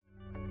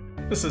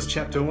This is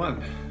chapter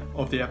 1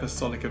 of the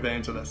Apostolic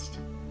Evangelist.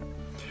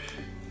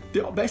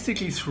 There are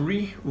basically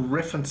three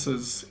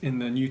references in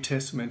the New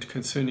Testament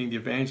concerning the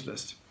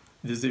evangelist.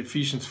 There's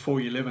Ephesians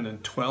 4:11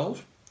 and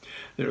 12.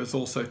 There is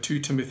also 2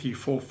 Timothy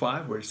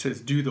 4:5 where it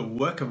says, do the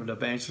work of an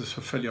evangelist,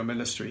 fulfill your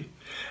ministry.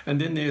 And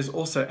then there's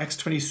also Acts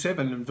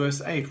 27 and verse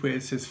 8 where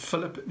it says,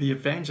 Philip the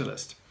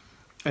evangelist.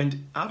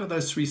 And out of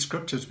those three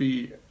scriptures,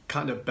 we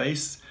kind of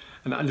base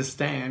and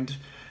understand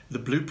the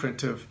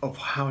blueprint of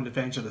how an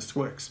evangelist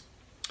works.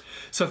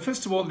 So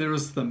first of all, there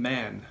is the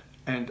man,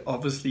 and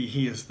obviously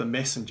he is the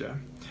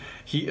messenger.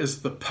 He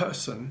is the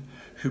person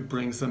who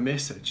brings the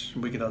message.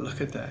 We're going to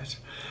look at that.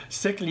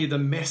 Secondly, the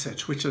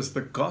message, which is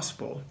the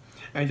gospel,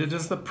 and it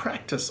is the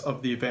practice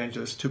of the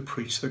evangelist to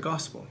preach the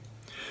gospel.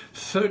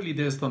 Thirdly,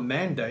 there's the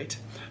mandate,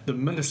 the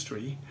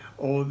ministry,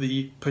 or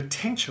the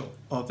potential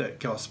of that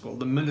gospel.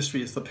 The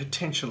ministry is the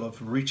potential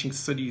of reaching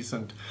cities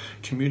and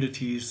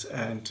communities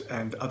and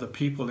other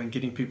people and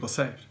getting people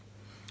saved.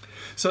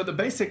 So the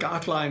basic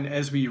outline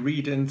as we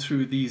read in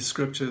through these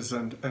scriptures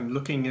and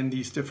looking in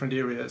these different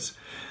areas,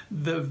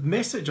 the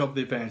message of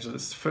the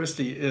evangelist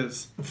firstly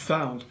is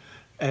found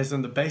as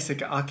in the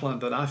basic outline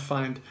that I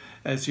find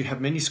as you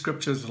have many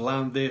scriptures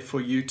around there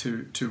for you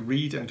to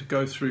read and to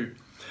go through.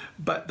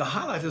 But the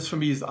highlighters for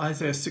me is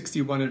Isaiah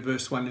 61 and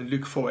verse 1 and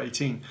Luke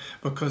 4:18,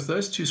 because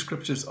those two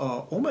scriptures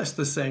are almost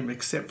the same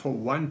except for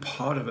one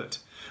part of it,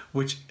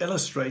 which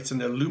illustrates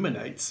and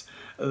illuminates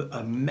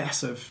a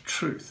massive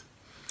truth.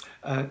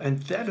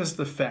 And that is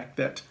the fact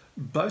that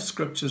both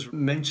scriptures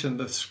mention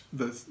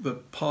the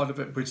part of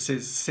it which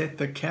says, set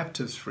the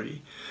captives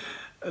free.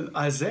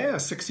 Isaiah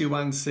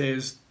 61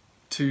 says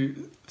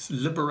to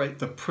liberate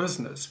the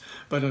prisoners,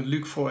 but in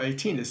Luke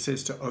 4:18 it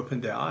says to open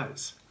their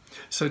eyes.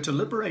 So to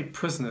liberate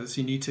prisoners,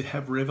 you need to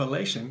have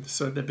revelation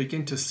so they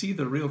begin to see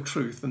the real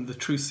truth, and the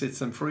truth sets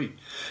them free.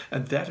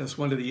 And that is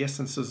one of the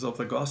essences of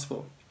the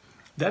gospel.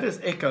 That is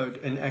echoed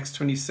in Acts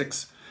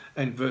 26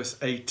 and verse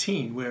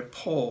 18, where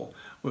Paul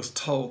was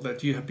told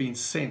that you have been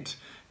sent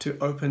to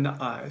open the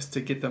eyes,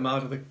 to get them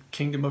out of the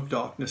kingdom of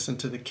darkness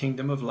into the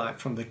kingdom of light,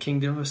 from the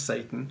kingdom of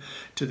Satan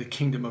to the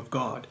kingdom of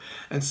God.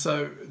 And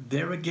so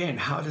there again,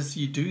 how does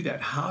he do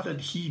that? How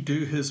did he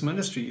do his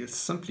ministry? It's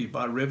simply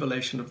by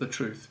revelation of the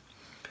truth.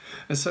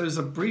 And so as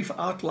a brief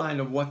outline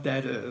of what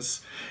that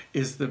is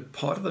the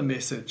part of the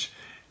message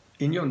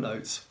in your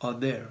notes are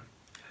there.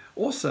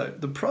 Also,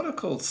 the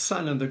prodigal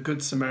son and the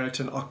good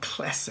Samaritan are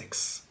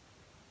classics,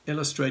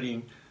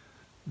 illustrating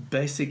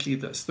basically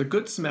this. The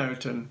Good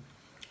Samaritan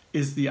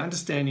is the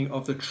understanding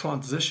of the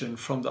transition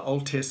from the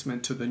Old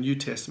Testament to the New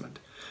Testament.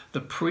 The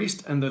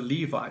priest and the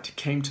Levite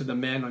came to the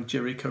man on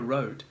Jericho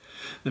Road.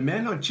 The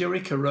man on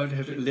Jericho Road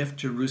had left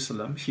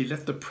Jerusalem. He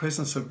left the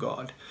presence of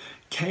God,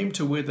 came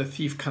to where the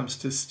thief comes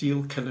to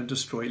steal, kill, and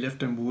destroy,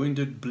 left him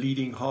wounded,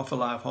 bleeding, half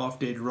alive, half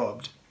dead,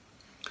 robbed.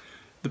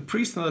 The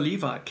priest and the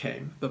Levite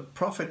came. The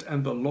prophet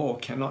and the law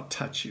cannot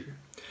touch you.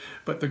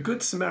 But the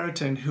Good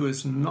Samaritan, who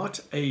is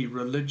not a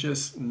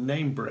religious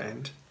name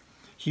brand,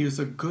 he is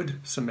a good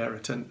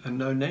Samaritan, a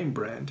no-name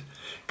brand,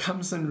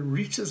 comes and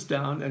reaches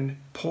down and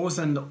pours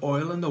in the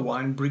oil and the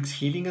wine, brings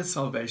healing and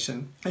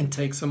salvation, and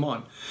takes him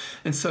on.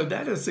 And so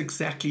that is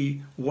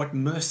exactly what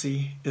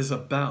mercy is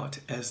about,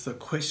 as the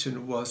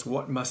question was,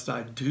 what must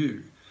I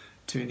do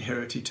to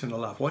inherit eternal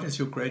life? What is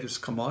your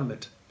greatest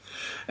commandment?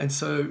 And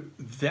so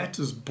that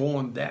is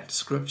born, that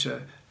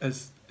scripture,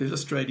 as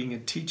illustrating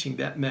and teaching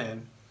that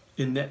man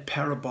in that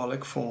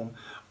parabolic form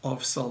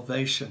of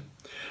salvation.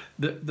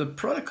 The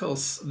prodigal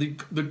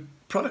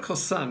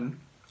son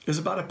is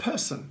about a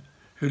person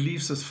who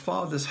leaves his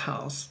father's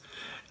house,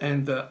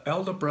 and the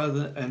elder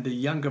brother and the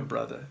younger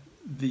brother,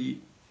 the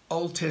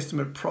Old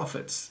Testament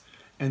prophets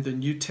and the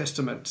New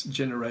Testament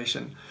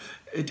generation.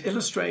 It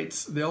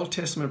illustrates the Old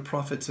Testament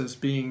prophets as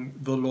being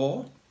the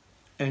law,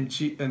 and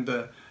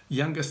the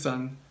younger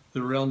son,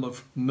 the realm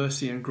of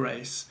mercy and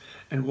grace,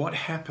 and what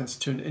happens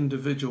to an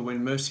individual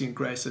when mercy and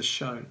grace is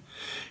shown.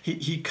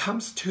 He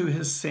comes to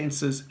his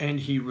senses and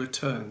he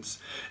returns,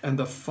 and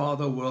the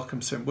Father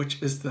welcomes him,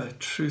 which is the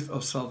truth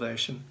of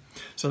salvation.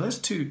 So those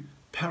two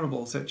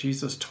parables that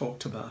Jesus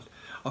talked about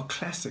are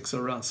classics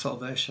around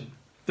salvation.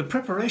 The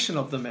preparation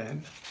of the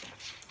man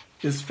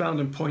is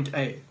found in point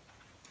A.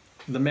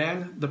 The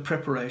man, the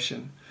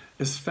preparation,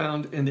 is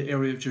found in the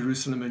area of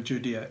Jerusalem and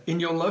Judea. In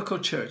your local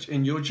church,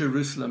 in your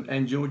Jerusalem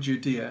and your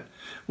Judea,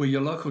 where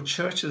your local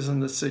church is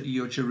in the city,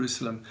 your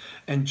Jerusalem,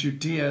 and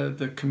Judea,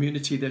 the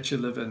community that you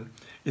live in,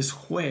 is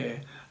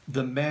where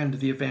the man,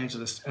 the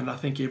evangelist, and I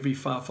think every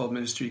fivefold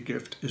ministry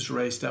gift is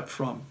raised up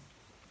from.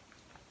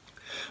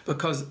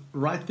 Because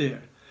right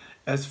there,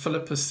 as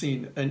Philip has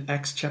seen in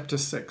Acts chapter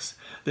 6,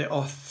 there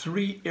are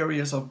three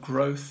areas of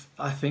growth,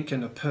 I think,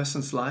 in a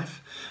person's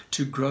life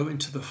to grow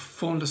into the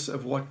fullness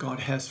of what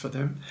God has for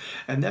them.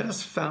 And that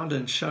is found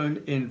and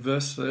shown in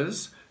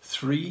verses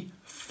 3,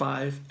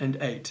 5, and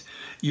 8.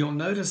 You'll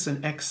notice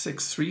in Acts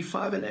 6, 3,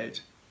 5, and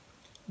 8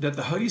 that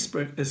the Holy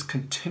Spirit is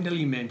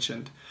continually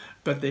mentioned,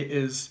 but there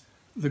is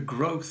the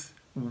growth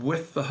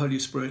with the Holy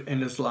Spirit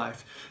in his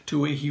life to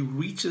where he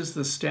reaches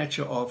the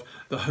stature of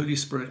the Holy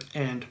Spirit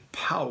and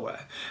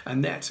power.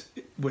 And that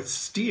with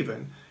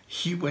Stephen,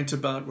 he went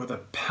about with a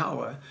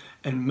power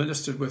and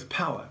ministered with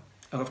power.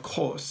 And of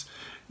course,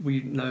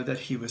 we know that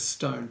he was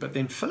stoned. But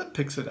then Philip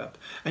picks it up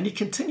and he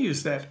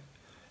continues that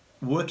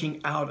working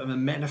out of a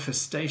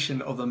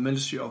manifestation of the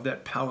ministry of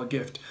that power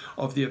gift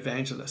of the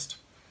evangelist.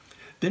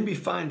 Then we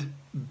find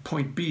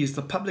point B is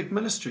the public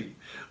ministry,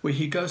 where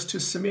he goes to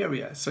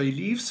Samaria. So he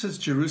leaves his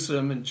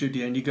Jerusalem and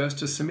Judea and he goes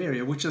to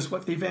Samaria, which is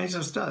what the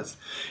evangelist does.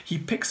 He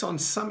picks on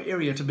some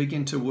area to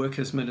begin to work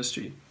his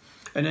ministry.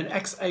 And in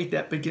Acts 8,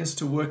 that begins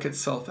to work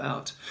itself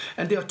out.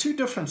 And there are two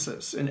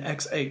differences in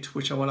Acts 8,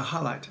 which I want to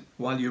highlight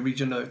while you read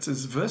your notes.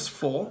 It's verse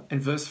 4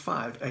 and verse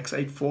 5, Acts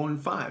 8, 4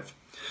 and 5.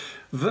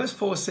 Verse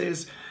 4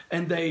 says,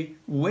 and they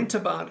went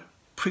about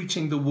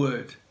preaching the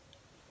word.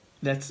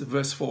 That's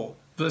verse 4.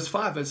 Verse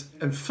 5 is,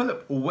 and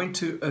Philip went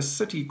to a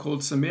city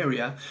called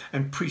Samaria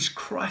and preached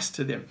Christ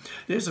to them.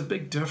 There's a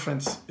big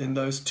difference in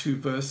those two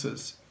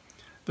verses.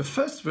 The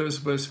first verse,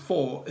 verse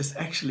 4, is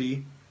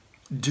actually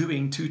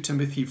doing 2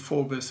 Timothy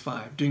 4 verse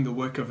 5, doing the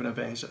work of an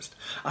evangelist.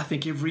 I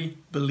think every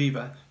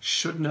believer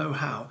should know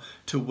how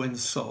to win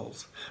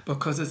souls,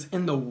 because it's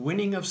in the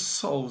winning of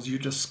souls you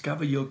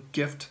discover your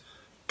gift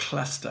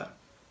cluster.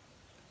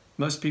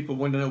 Most people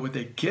want to know what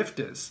their gift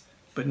is,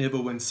 but never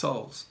win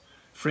souls.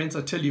 Friends,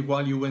 I tell you,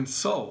 while you win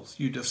souls,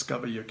 you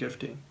discover your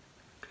gifting.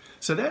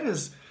 So that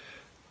is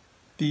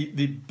the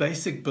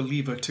basic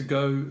believer to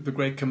go, the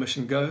Great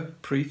Commission, go,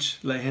 preach,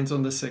 lay hands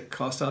on the sick,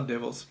 cast out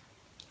devils.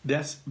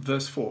 That's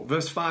verse 4.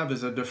 Verse 5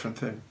 is a different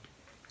thing.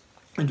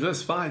 And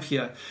verse 5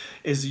 here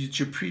is that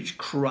you preach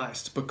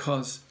Christ,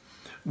 because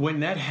when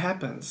that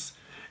happens,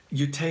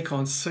 you take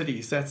on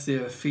cities. That's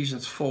the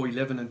Ephesians 4,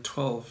 11 and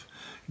 12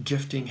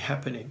 gifting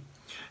happening.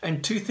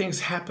 And two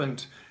things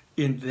happened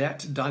in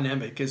that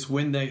dynamic is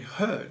when they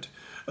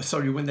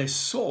when they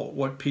saw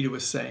what Peter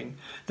was saying,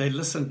 they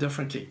listened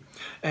differently.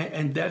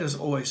 And that is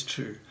always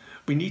true.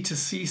 We need to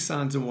see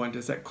signs and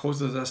wonders that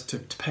causes us to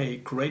pay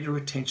greater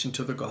attention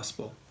to the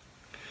gospel.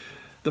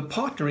 The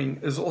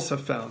partnering is also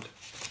found,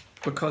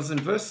 because in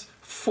verse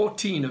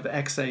 14 of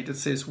Acts 8, it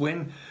says,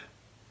 when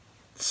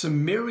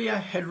Samaria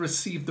had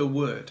received the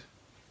word.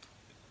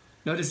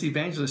 Notice the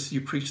evangelists,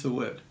 you preach the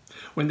word.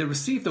 When they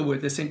received the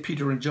word, they sent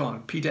Peter and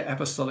John. Peter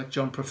apostolic,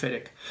 John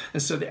prophetic.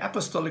 And so the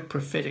apostolic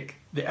prophetic,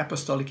 the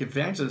apostolic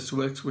evangelist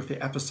works with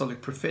the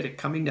apostolic prophetic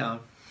coming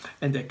down,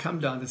 and they come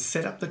down and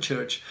set up the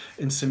church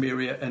in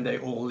Samaria, and they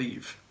all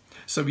leave.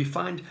 So we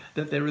find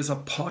that there is a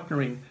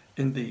partnering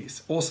in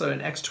these. Also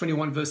in Acts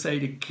 21 verse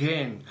 8,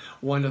 again,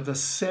 one of the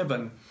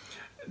seven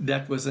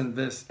that was in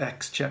this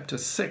Acts chapter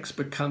 6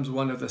 becomes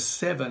one of the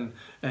seven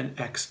in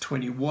Acts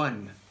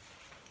 21.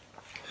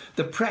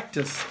 The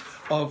practice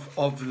of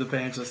the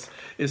evangelist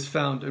is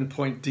found in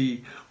point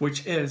D,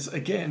 which is,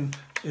 again,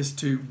 is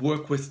to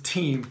work with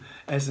team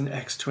as in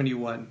Acts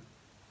 21.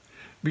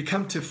 We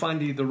come to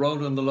finding the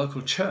role in the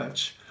local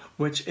church,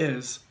 which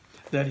is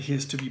that he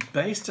is to be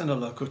based in a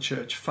local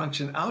church,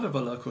 function out of a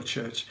local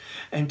church,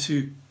 and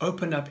to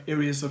open up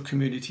areas of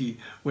community,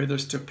 whether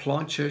it's to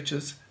plant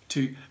churches,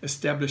 to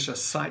establish a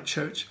site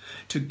church,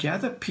 to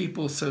gather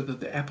people so that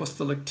the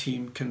apostolic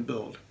team can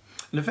build.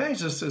 An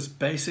evangelist is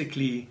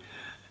basically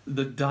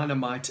the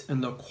dynamite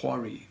in the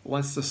quarry.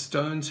 Once the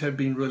stones have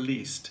been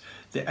released,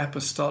 the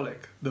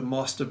apostolic, the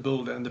master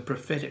builder, and the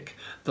prophetic,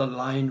 the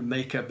line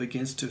maker,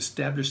 begins to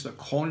establish the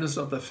corners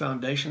of the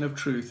foundation of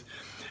truth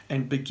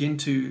and begin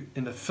to,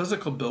 in the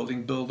physical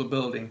building, build the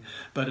building,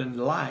 but in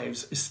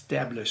lives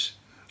establish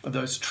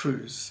those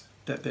truths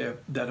that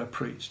are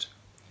preached.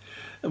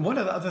 And one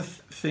of the other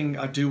thing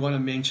I do want to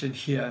mention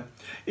here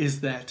is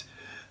that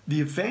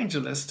the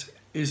evangelist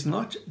is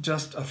not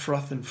just a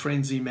froth and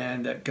frenzy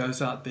man that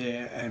goes out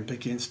there and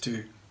begins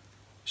to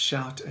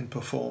shout and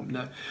perform.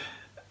 No,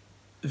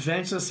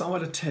 evangelists, I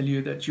want to tell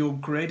you that your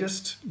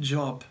greatest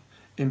job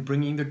in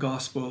bringing the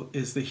gospel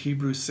is the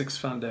Hebrews 6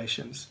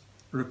 foundations.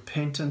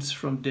 Repentance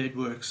from dead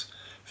works,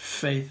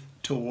 faith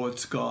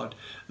towards God.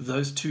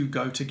 Those two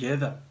go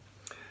together.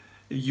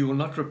 You will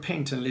not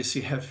repent unless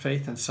you have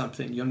faith in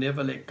something. You'll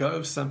never let go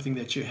of something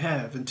that you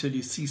have until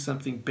you see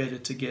something better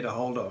to get a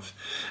hold of.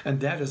 And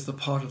that is the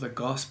part of the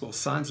gospel.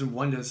 Signs and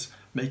wonders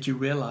make you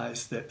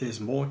realize that there's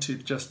more to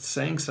just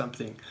saying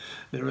something.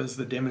 There is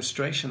the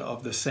demonstration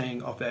of the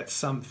saying of that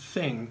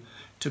something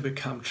to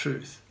become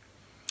truth.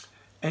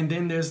 And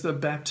then there's the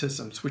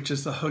baptisms, which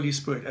is the Holy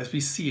Spirit. As we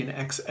see in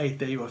Acts 8,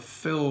 they were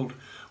filled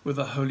with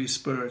the Holy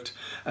Spirit,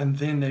 and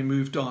then they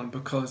moved on,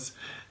 because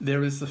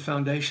there is the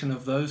foundation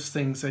of those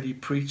things that he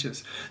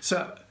preaches.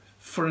 So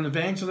for an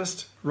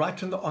evangelist, right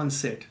from the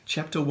onset,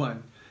 chapter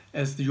 1,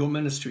 as your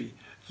ministry,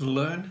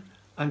 learn,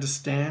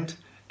 understand,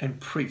 and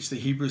preach the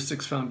Hebrews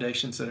 6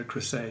 foundations at a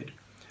crusade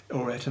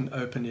or at an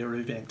open-air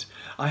event.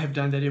 I have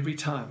done that every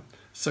time.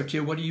 So,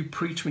 Kia, what do you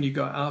preach when you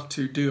go out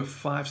to do a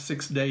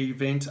 5-6 day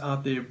event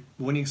out there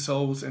winning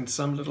souls in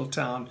some little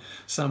town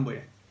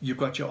somewhere? You've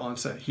got your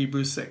answer,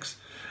 Hebrews 6.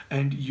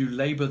 And you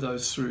labor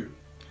those through.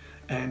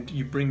 and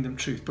you bring them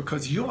truth,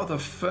 because you are the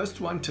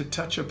first one to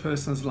touch a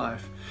person's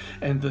life,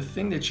 and the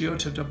thing that you're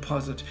to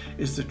deposit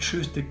is the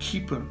truth to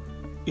keep them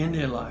in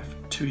their life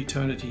to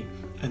eternity,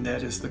 and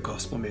that is the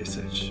gospel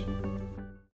message.